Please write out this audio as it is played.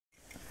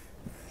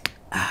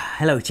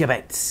Hello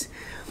Chibbits.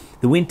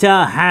 The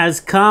winter has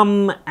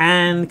come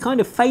and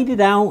kind of faded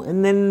out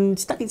and then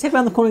stuck its head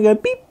around the corner and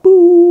go beep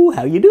boo,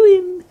 how you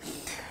doing?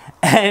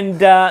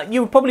 And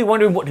you were probably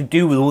wondering what to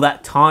do with all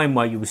that time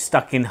while you were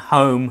stuck in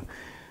home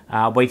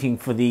waiting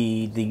for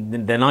the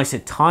nicer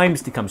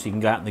times to come so you can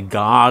go out in the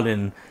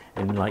garden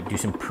and like do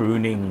some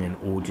pruning and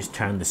or just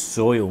turn the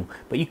soil.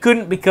 But you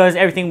couldn't because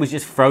everything was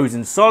just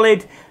frozen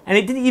solid and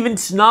it didn't even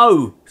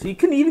snow. So you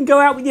couldn't even go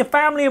out with your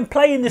family and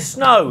play in the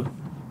snow.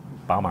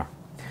 Bummer.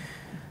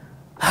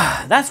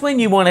 That's when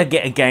you want to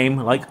get a game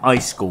like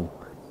Ice School.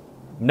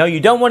 No, you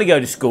don't want to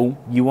go to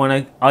school. You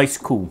want to Ice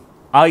School.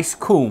 Ice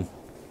School,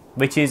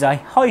 which is a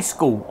high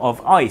school of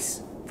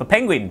ice for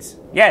penguins.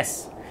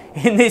 Yes,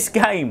 in this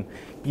game,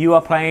 you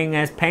are playing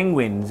as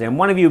penguins and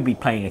one of you will be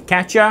playing a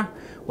catcher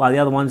while the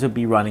other ones will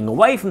be running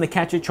away from the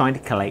catcher trying to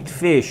collect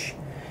fish.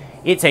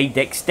 It's a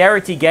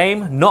dexterity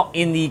game, not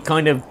in the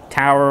kind of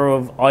tower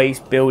of ice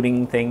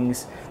building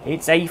things.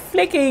 It's a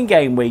flicking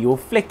game where you're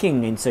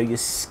flicking, and so your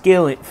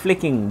skill at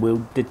flicking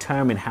will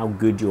determine how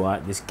good you are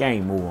at this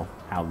game or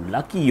how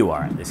lucky you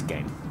are at this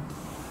game.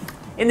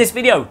 In this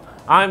video,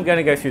 I'm going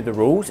to go through the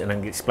rules and I'm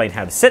going to explain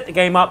how to set the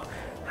game up,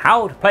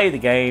 how to play the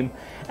game,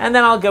 and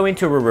then I'll go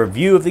into a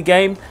review of the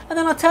game, and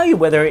then I'll tell you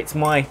whether it's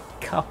my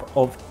cup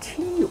of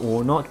tea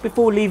or not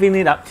before leaving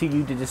it up to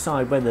you to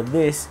decide whether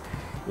this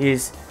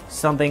is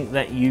something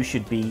that you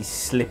should be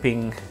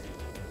slipping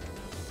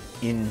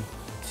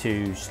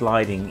into,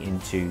 sliding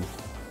into.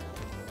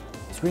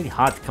 It's really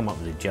hard to come up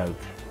with a joke,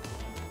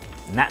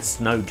 and that's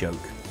no joke.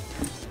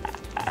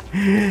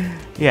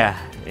 yeah.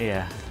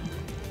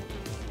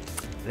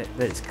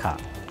 Let's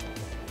cut.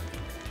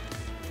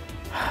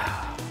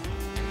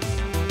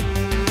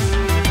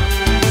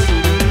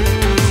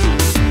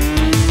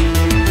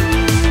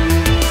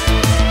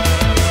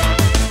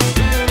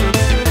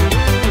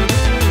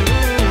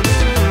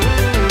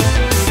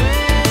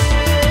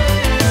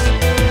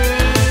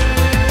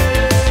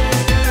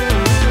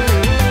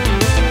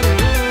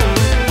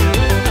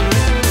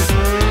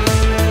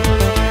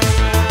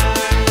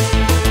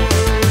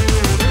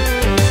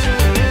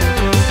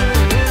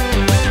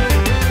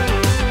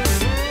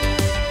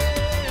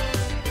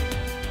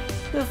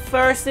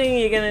 First thing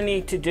you're going to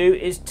need to do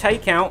is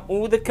take out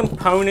all the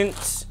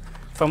components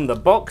from the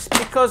box,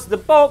 because the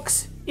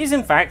box is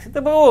in fact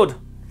the board.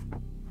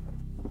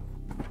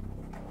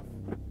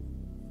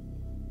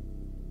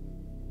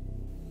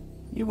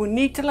 You will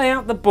need to lay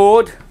out the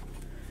board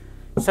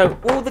so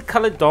all the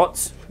colored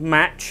dots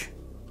match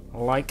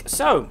like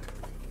so.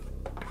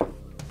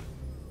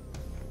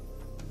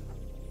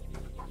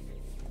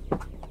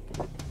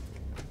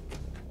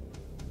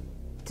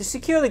 To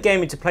secure the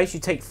game into place, you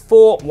take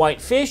 4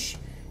 white fish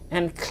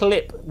and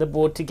clip the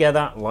board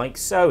together like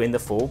so in the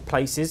 4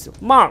 places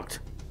marked,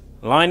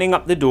 lining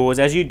up the doors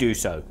as you do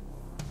so.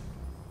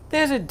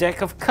 There's a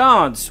deck of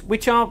cards,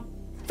 which are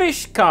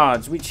fish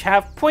cards, which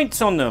have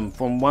points on them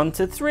from 1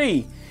 to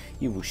 3.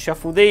 You will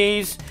shuffle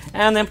these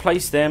and then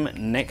place them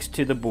next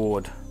to the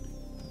board.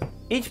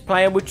 Each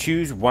player will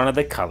choose one of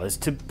the colors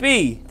to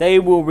be. They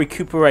will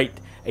recuperate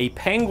a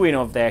penguin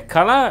of their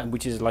color,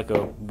 which is like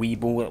a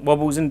weeble that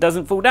wobbles and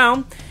doesn't fall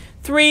down.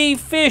 3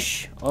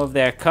 fish of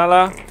their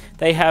color.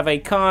 They have a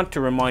card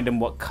to remind them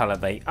what color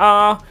they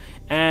are,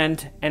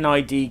 and an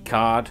ID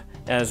card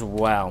as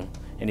well.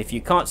 And if you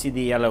can't see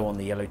the yellow on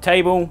the yellow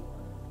table,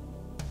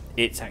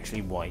 it's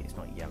actually white, it's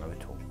not yellow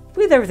at all.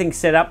 With everything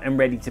set up and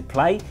ready to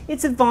play,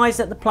 it's advised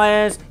that the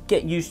players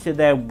get used to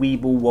their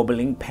weeble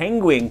wobbling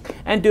penguin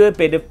and do a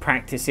bit of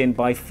practicing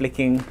by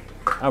flicking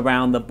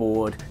around the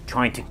board,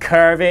 trying to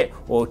curve it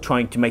or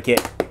trying to make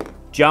it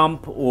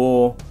jump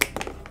or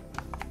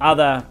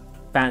other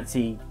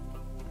fancy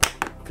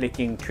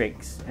flicking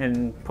tricks,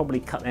 and probably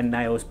cut their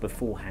nails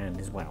beforehand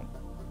as well.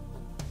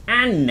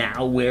 And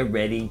now we're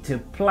ready to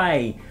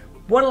play.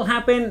 What'll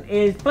happen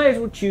is players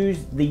will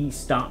choose the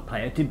start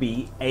player to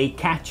be a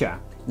catcher.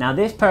 Now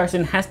this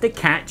person has to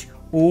catch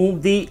all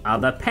the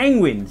other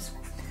penguins,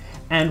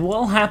 and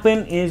what'll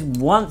happen is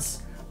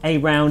once a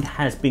round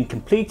has been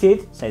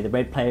completed, say the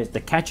red player is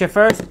the catcher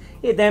first,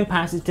 it then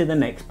passes to the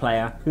next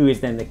player, who is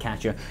then the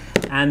catcher,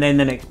 and then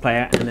the next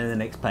player, and then the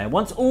next player.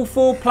 Once all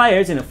 4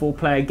 players in a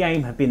 4-player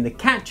game have been the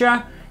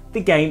catcher, the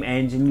game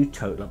ends and you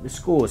total up the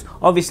scores.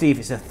 Obviously, if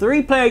it's a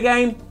 3-player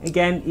game,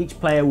 again, each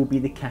player will be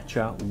the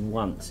catcher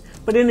once.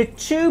 But in a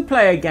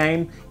 2-player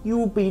game, you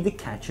will be the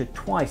catcher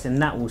twice, and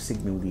that will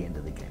signal the end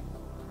of the game.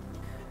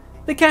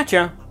 The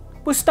catcher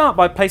will start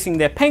by placing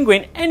their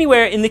penguin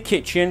anywhere in the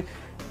kitchen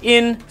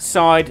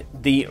inside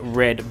the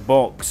red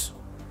box.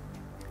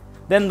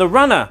 Then the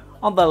runner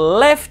on the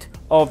left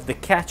of the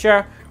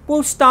catcher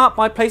will start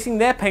by placing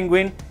their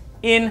penguin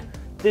in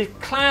the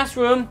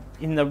classroom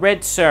in the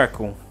red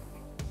circle.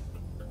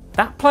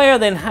 That player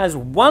then has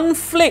 1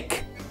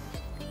 flick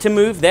to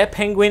move their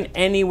penguin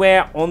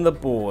anywhere on the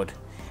board.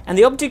 And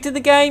the object of the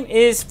game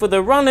is for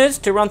the runners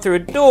to run through a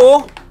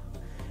door,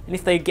 and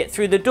if they get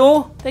through the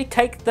door, they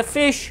take the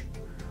fish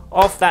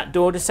off that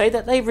door to say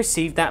that they've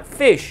received that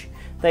fish.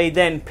 They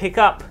then pick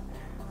up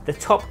the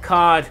top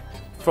card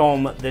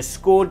from the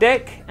score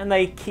deck, and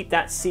they keep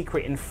that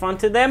secret in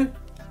front of them,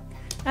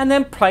 and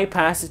then play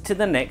passes to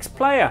the next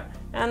player,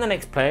 and the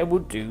next player will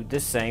do the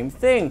same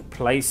thing.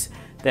 Place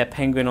their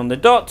penguin on the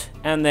dot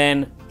and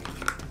then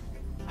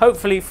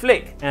hopefully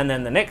flick, and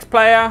then the next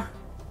player,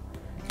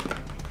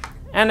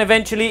 and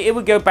eventually it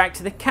will go back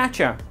to the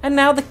catcher, and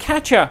now the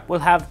catcher will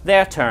have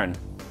their turn.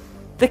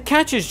 The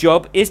catcher's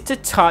job is to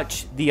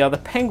touch the other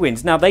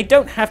penguins. Now they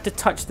don't have to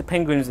touch the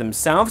penguins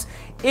themselves.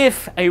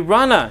 If a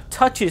runner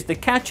touches the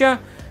catcher,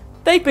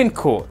 they've been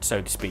caught,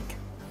 so to speak,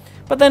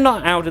 but they're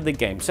not out of the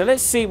game. So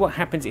let's see what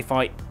happens if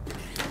I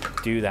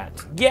do that.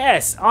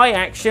 Yes, I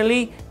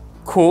actually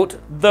caught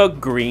the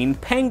green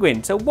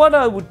penguin. So what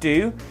I will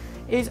do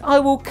is I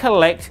will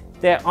collect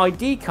their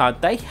ID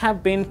card. They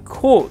have been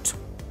caught.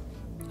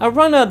 A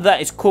runner that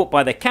is caught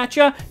by the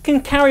catcher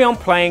can carry on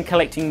playing,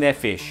 collecting their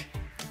fish.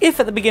 If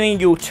at the beginning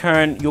of your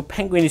turn your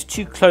penguin is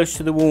too close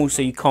to the wall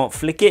so you can't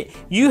flick it,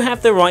 you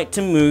have the right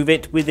to move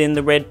it within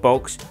the red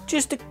box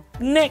just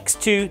next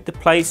to the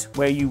place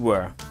where you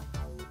were.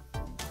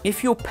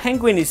 If your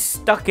penguin is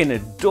stuck in a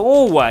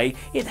doorway,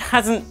 it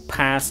hasn't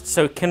passed,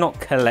 so it cannot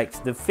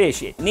collect the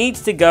fish. It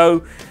needs to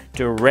go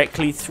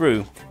directly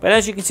through. But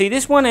as you can see,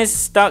 this one is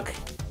stuck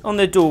on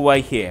the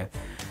doorway here.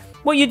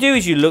 What you do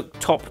is you look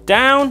top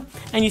down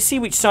and you see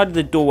which side of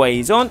the doorway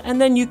is on,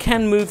 and then you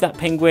can move that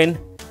penguin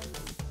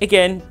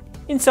again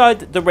inside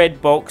the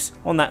red box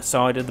on that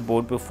side of the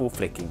board before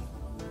flicking.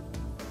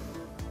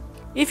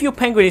 If your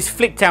penguin is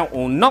flicked out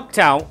or knocked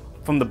out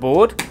from the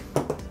board,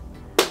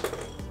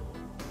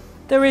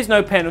 there is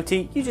no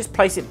penalty. You just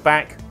place it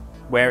back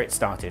where it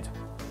started.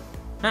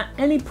 At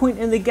any point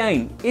in the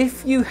game,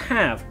 if you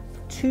have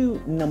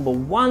 2 number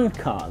 1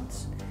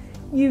 cards,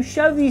 you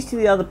show these to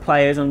the other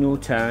players on your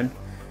turn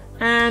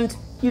and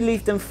you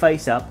leave them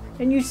face up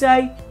and you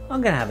say,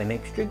 I'm going to have an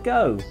extra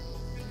go.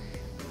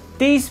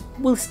 These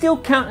will still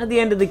count at the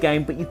end of the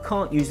game, but you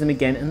can't use them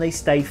again, and they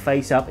stay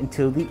face up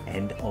until the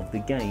end of the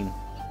game.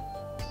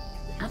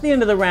 At the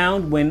end of the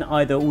round, when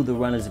either all the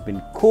runners have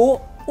been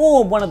caught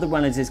or one of the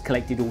runners has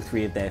collected all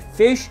 3 of their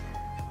fish,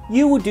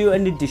 you will do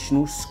an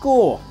additional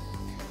score.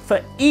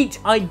 For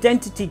each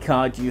identity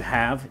card you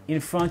have in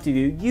front of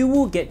you, you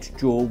will get to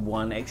draw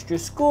 1 extra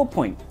score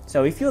point.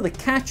 So if you're the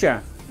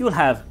catcher, you'll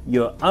have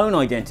your own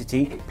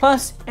identity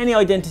plus any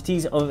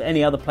identities of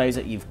any other players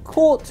that you've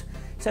caught,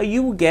 so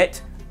you will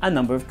get a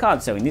number of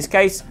cards. So in this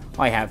case,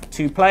 I have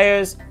 2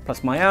 players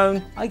plus my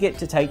own. I get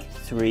to take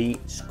 3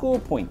 score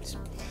points.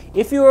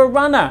 If you're a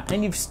runner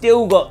and you've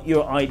still got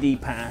your ID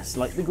pass,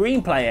 like the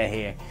green player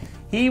here,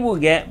 he will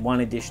get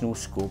 1 additional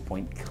score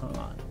point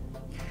card.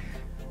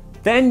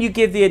 Then you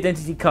give the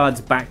identity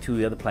cards back to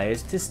the other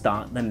players to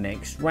start the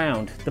next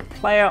round. The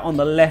player on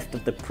the left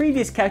of the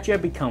previous catcher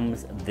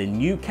becomes the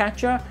new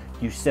catcher.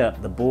 You set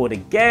up the board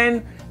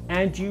again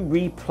and you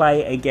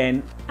replay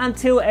again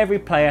until every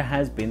player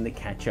has been the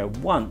catcher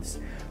once.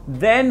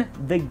 Then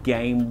the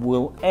game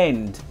will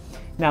end.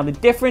 Now the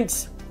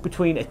difference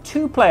between a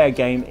 2-player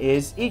game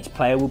is each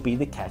player will be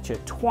the catcher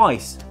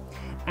twice,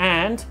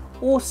 and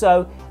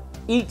also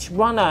each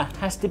runner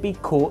has to be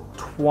caught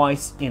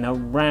twice in a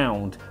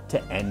round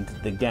to end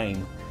the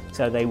game.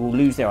 So they will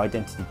lose their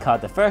identity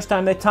card the first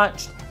time they're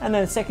touched, and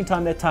then the second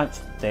time they're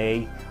touched,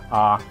 they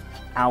are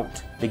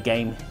out. The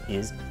game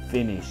is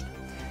finished.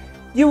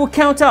 You will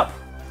count up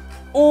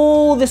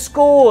all the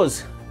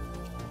scores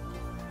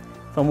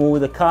from all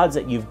the cards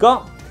that you've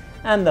got,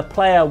 and the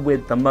player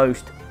with the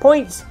most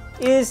points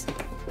is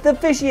the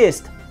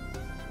fishiest.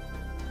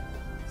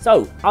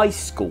 So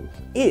Ice School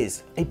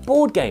is a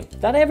board game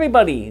that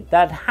everybody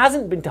that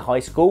hasn't been to high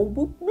school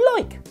will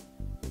like,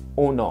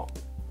 or not.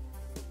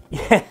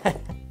 Yeah.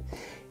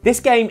 This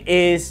game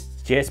is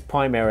just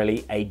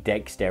primarily a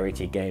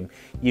dexterity game.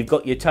 You've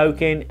got your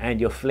token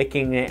and you're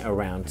flicking it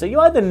around. So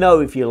you either know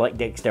if you like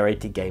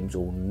dexterity games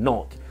or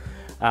not.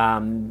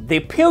 The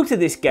appeal to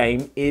this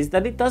game is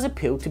that it does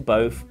appeal to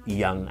both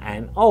young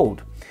and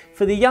old.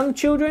 For the young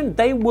children,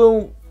 they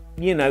will,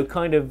 you know,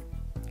 kind of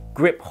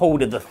grip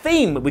hold of the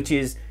theme, which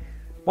is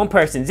one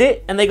person's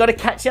it and they got to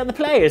catch the other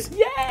players.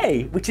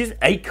 Yay! Which is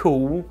a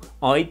cool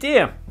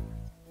idea.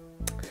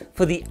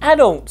 For the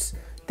adults,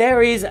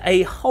 there is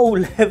a whole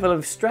level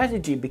of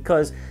strategy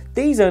because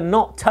these are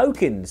not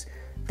tokens.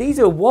 These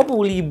are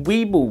wobbly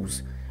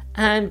weebles,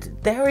 and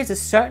there is a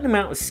certain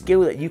amount of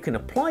skill that you can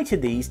apply to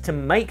these to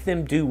make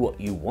them do what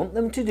you want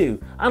them to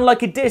do.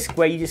 Unlike a disc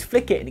where you just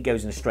flick it and it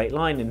goes in a straight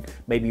line and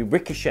maybe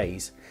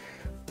ricochets.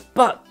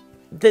 But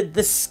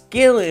the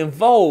skill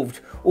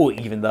involved, or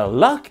even the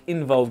luck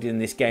involved in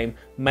this game,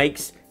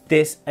 makes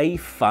this a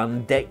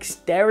fun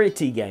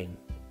dexterity game.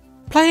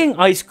 Playing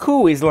Ice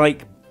Cool is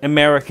like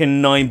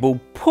American 9-ball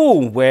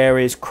pool,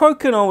 whereas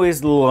Crokinole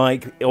is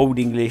like Old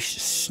English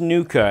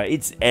snooker.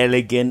 It's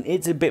elegant,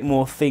 it's a bit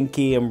more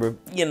thinky and,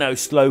 you know,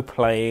 slow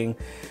playing,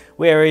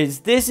 whereas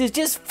this is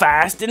just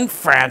fast and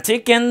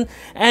frantic, and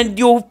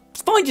you'll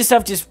find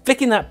yourself just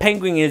flicking that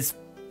penguin as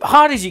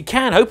hard as you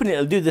can, hoping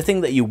it'll do the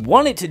thing that you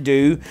want it to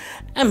do,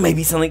 and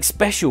maybe something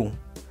special,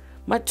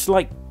 much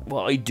like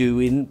what I do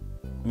in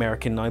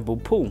American 9-ball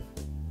pool.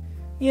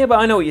 Yeah, but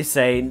I know what you're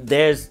saying.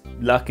 There's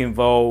luck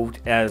involved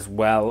as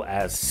well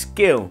as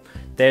skill.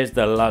 There's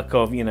the luck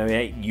of, you know,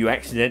 you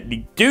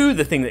accidentally do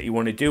the thing that you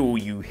want to do, or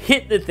you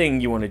hit the thing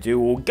you want to do,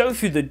 or go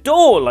through the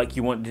door like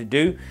you want to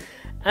do.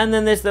 And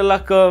then there's the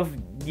luck of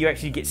you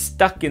actually get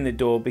stuck in the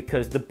door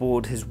because the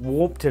board has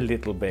warped a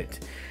little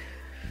bit.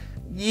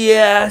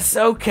 Yes,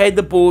 okay,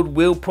 the board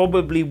will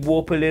probably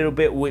warp a little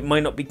bit, or it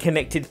might not be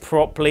connected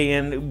properly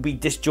and it will be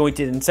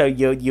disjointed, and so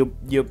you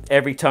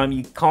every time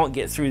you can't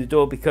get through the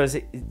door because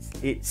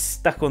it's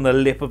stuck on the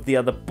lip of the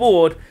other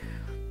board.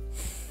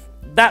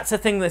 That's a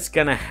thing that's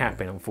going to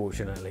happen,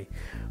 unfortunately.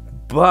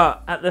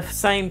 But at the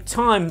same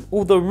time,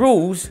 all the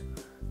rules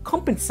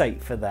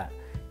compensate for that.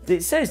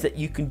 It says that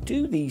you can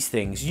do these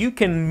things. You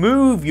can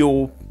move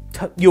your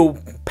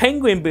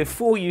penguin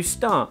before you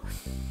start.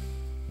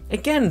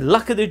 Again,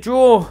 luck of the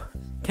draw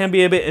can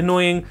be a bit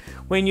annoying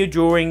when you're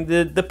drawing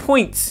the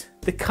points,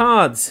 the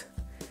cards.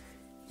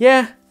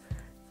 Yeah,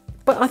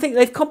 but I think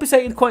they've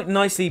compensated quite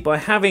nicely by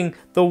having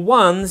the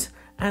ones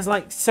as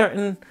like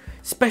certain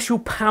special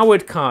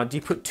powered cards.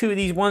 You put two of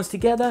these ones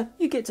together,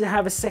 you get to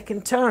have a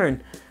second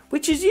turn,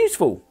 which is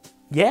useful.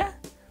 Yeah?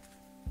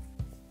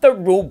 The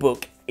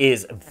rulebook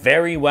is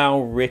very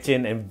well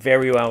written and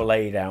very well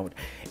laid out.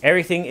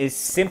 Everything is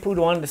simple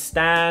to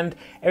understand.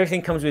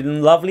 Everything comes with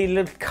lovely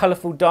little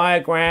colourful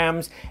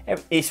diagrams.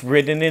 It's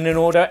written in an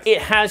order.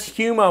 It has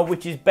humour,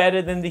 which is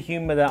better than the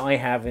humour that I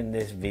have in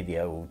this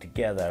video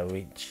altogether,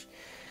 which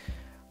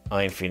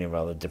I'm feeling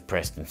rather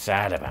depressed and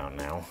sad about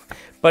now.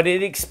 But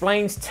it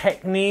explains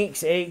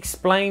techniques, it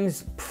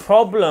explains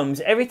problems.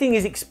 Everything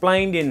is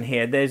explained in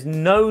here. There's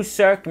no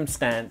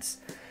circumstance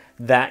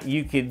that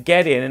you could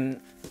get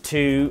in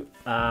to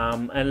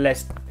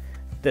unless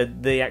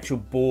the actual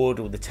board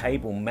or the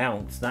table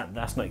mounts.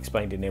 That's not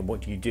explained in there.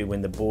 What do you do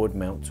when the board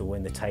mounts, or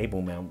when the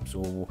table mounts,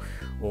 or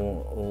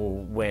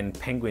when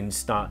penguins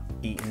start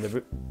eating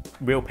the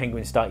real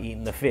penguins start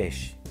eating the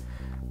fish?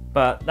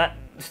 But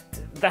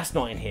that's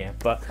not in here.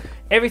 But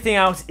everything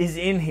else is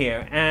in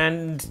here,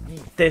 and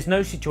there's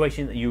no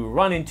situation that you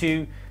run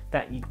into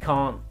that you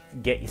can't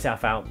get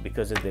yourself out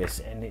because of this.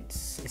 And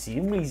it's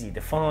easy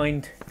to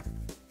find.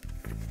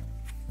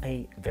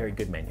 A very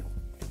good manual.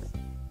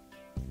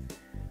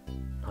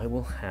 I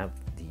will have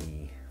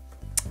the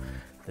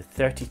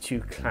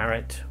 32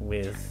 claret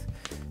with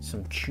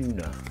some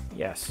tuna.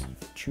 Yes,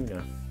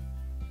 tuna.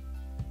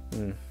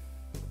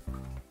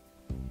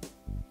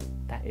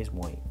 That is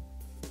white.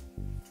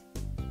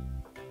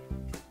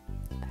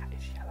 That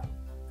is yellow.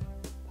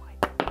 White,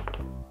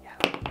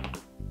 yellow.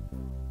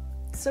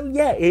 So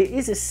yeah, it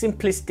is a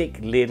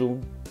simplistic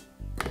little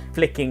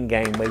flicking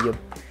game where you're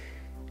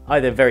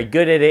either very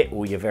good at it,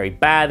 or you're very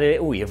bad at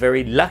it, or you're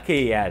very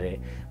lucky at it.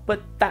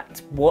 But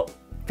that's what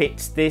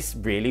fits this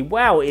really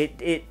well.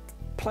 It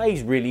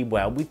plays really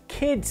well with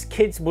kids.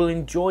 Kids will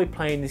enjoy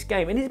playing this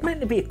game, and it's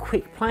meant to be a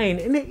quick playing,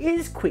 and it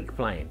is quick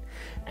playing,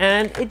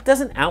 and it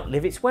doesn't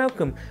outlive its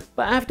welcome.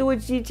 But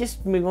afterwards you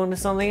just move on to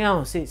something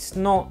else. It's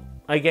not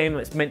a game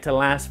that's meant to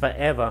last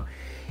forever.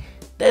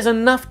 There's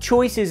enough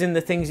choices in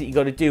the things that you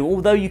got to do.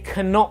 Although you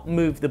cannot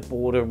move the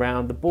board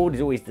around, the board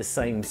is always the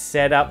same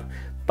setup.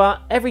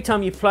 But every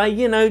time you play,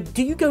 you know,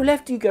 do you go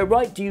left, do you go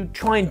right? Do you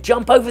try and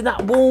jump over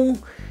that wall?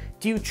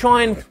 Do you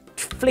try and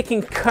flick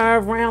and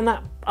curve around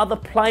that other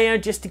player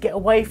just to get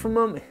away from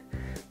them?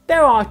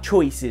 There are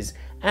choices,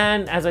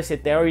 and as I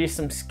said, there is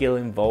some skill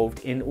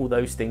involved in all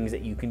those things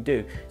that you can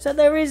do. So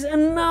there is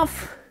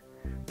enough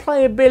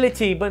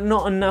playability, but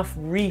not enough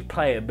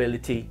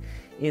replayability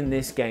in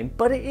this game.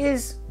 But it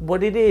is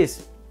what it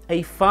is,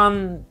 a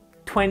fun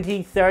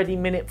 20-30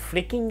 minute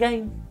flicking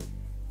game.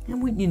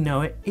 And wouldn't you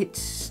know it,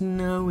 it's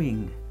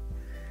snowing.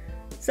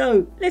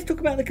 So let's talk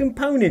about the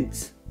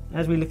components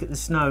as we look at the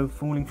snow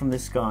falling from the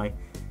sky.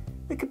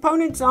 The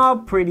components are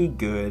pretty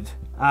good.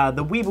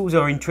 The weebles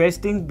are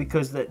interesting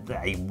because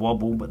they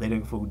wobble but they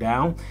don't fall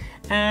down.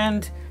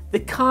 And the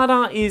card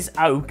art is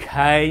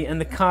okay, and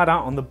the card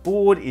art on the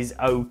board is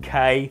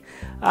okay.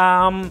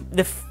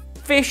 The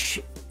fish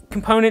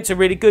components are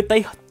really good.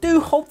 They do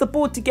hold the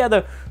board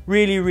together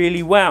really,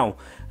 really well.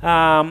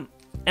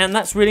 And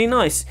that's really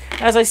nice.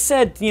 As I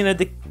said, you know,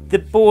 the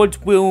board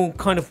will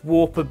kind of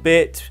warp a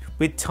bit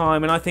with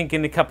time, and I think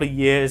in a couple of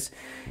years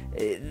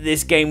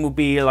this game will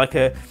be like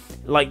a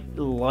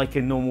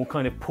normal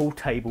kind of pool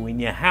table in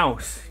your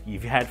house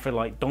you've had for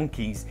like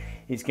donkeys.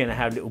 It's going to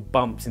have little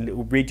bumps and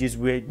little ridges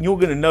where you're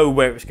going to know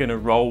where it's going to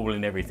roll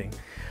and everything.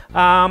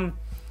 The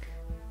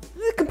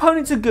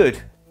components are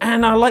good,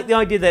 and I like the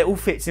idea that it all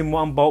fits in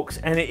one box,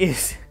 and it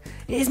is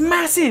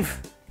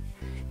massive.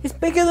 It's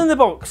bigger than the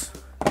box.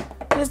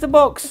 There's the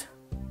box.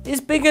 It's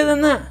bigger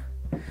than that.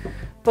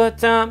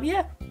 But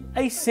yeah,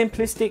 a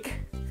simplistic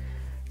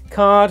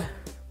card.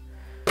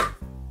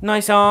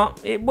 Nice art.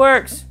 It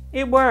works.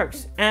 It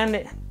works. And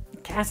it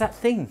has that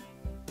theme.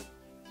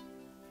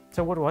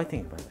 So what do I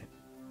think about it?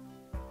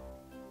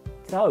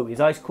 So, is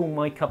ice cool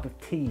my cup of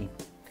tea?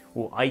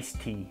 Or iced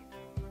tea?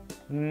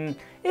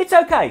 It's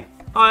okay.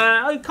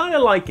 I kind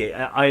of like it.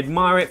 I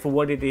admire it for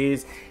what it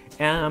is.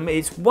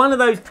 It's one of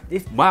those,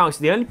 wow, it's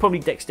the only probably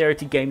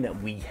dexterity game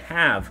that we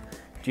have,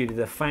 due to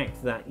the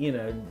fact that, you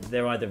know,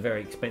 they're either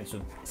very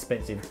expensive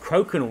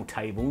crokinole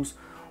tables,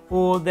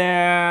 or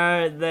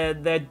they're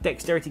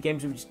dexterity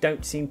games which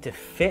don't seem to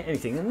fit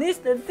anything. And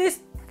this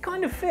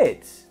kind of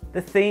fits.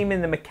 The theme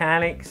and the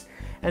mechanics,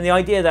 and the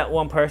idea that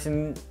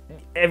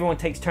everyone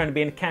takes turn to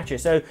being a catcher,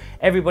 so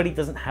everybody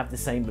doesn't have the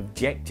same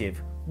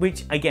objective,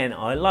 which again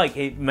I like.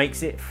 It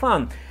makes it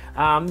fun.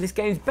 This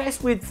game's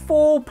best with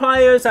 4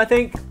 players, I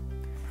think.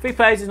 3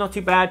 players is not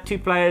too bad. 2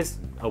 players,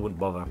 I wouldn't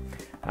bother.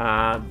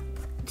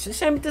 It's a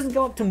shame it doesn't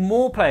go up to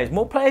more players.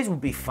 More players would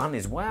be fun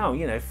as well.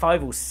 You know,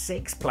 5 or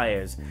 6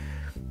 players.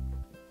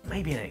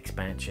 Maybe an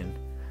expansion.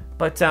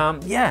 But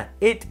yeah,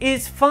 it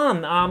is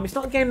fun. It's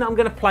not a game that I'm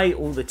going to play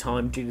all the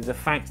time, due to the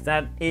fact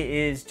that it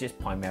is just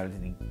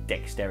primarily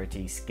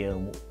dexterity,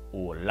 skill,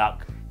 or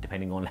luck,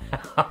 depending on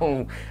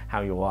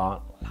how you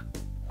are.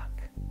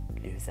 Luck,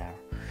 loser.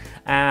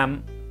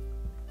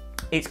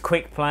 It's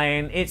quick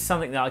playing. It's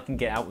something that I can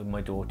get out with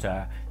my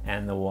daughter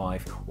and the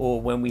wife,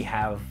 or when we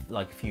have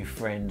like a few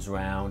friends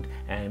round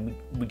and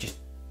we just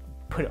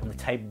put it on the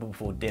table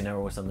before dinner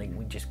or something.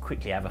 We just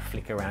quickly have a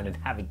flick around and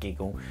have a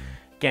giggle.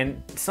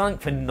 Again, something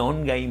for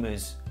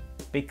non-gamers,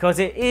 because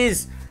it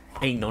is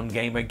a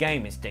non-gamer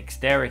game. It's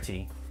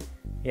dexterity.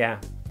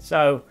 Yeah,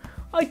 so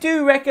I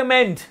do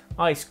recommend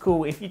Ice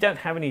Cool if you don't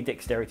have any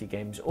dexterity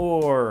games,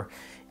 or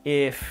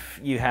if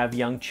you have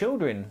young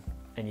children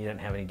and you don't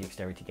have any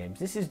dexterity games.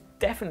 This is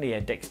definitely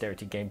a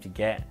dexterity game to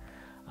get.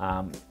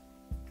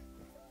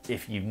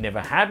 If you've never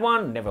had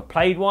one, never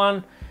played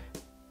one,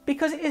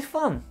 because it is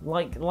fun,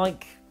 like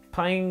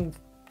playing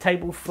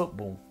table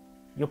football.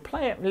 You'll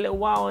play it a little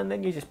while and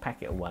then you just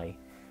pack it away.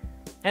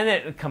 And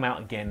then it'll come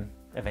out again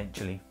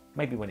eventually.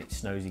 Maybe when it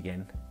snows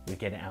again, you'll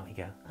get it out and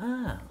you go,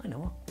 ah, I know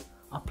what,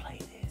 I'll play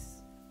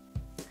this.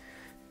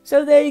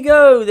 So there you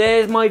go,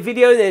 there's my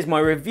video, there's my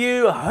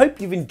review. I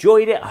hope you've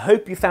enjoyed it. I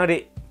hope you found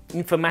it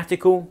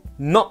informatical,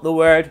 not the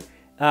word,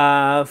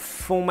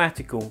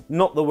 formatical,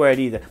 not the word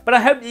either. But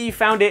I hope that you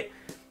found it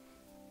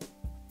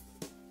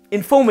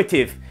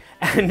informative,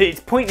 and it's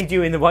pointed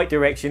you in the right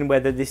direction,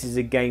 whether this is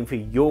a game for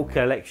your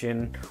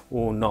collection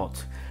or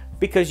not.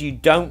 Because you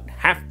don't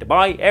have to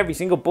buy every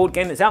single board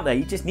game that's out there.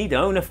 You just need to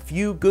own a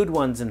few good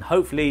ones, and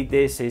hopefully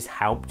this has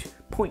helped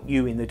point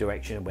you in the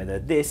direction of whether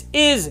this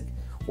is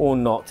or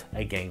not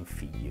a game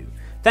for you.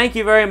 Thank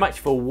you very much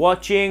for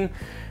watching.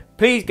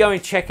 Please go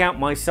and check out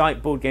my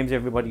site,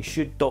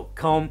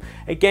 boardgameseverybodyshould.com.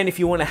 Again, if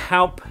you want to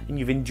help and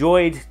you've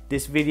enjoyed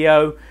this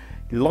video,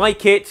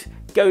 like it,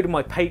 go to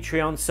my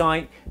Patreon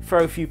site,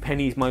 throw a few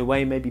pennies my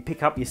way, maybe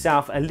pick up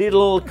yourself a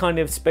little kind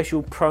of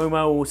special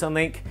promo or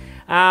something,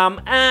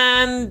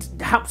 and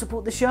help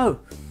support the show.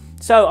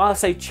 So I'll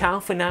say ciao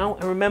for now,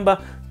 and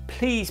remember,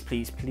 please,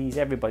 please, please,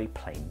 everybody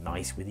play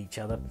nice with each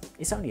other.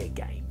 It's only a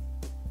game.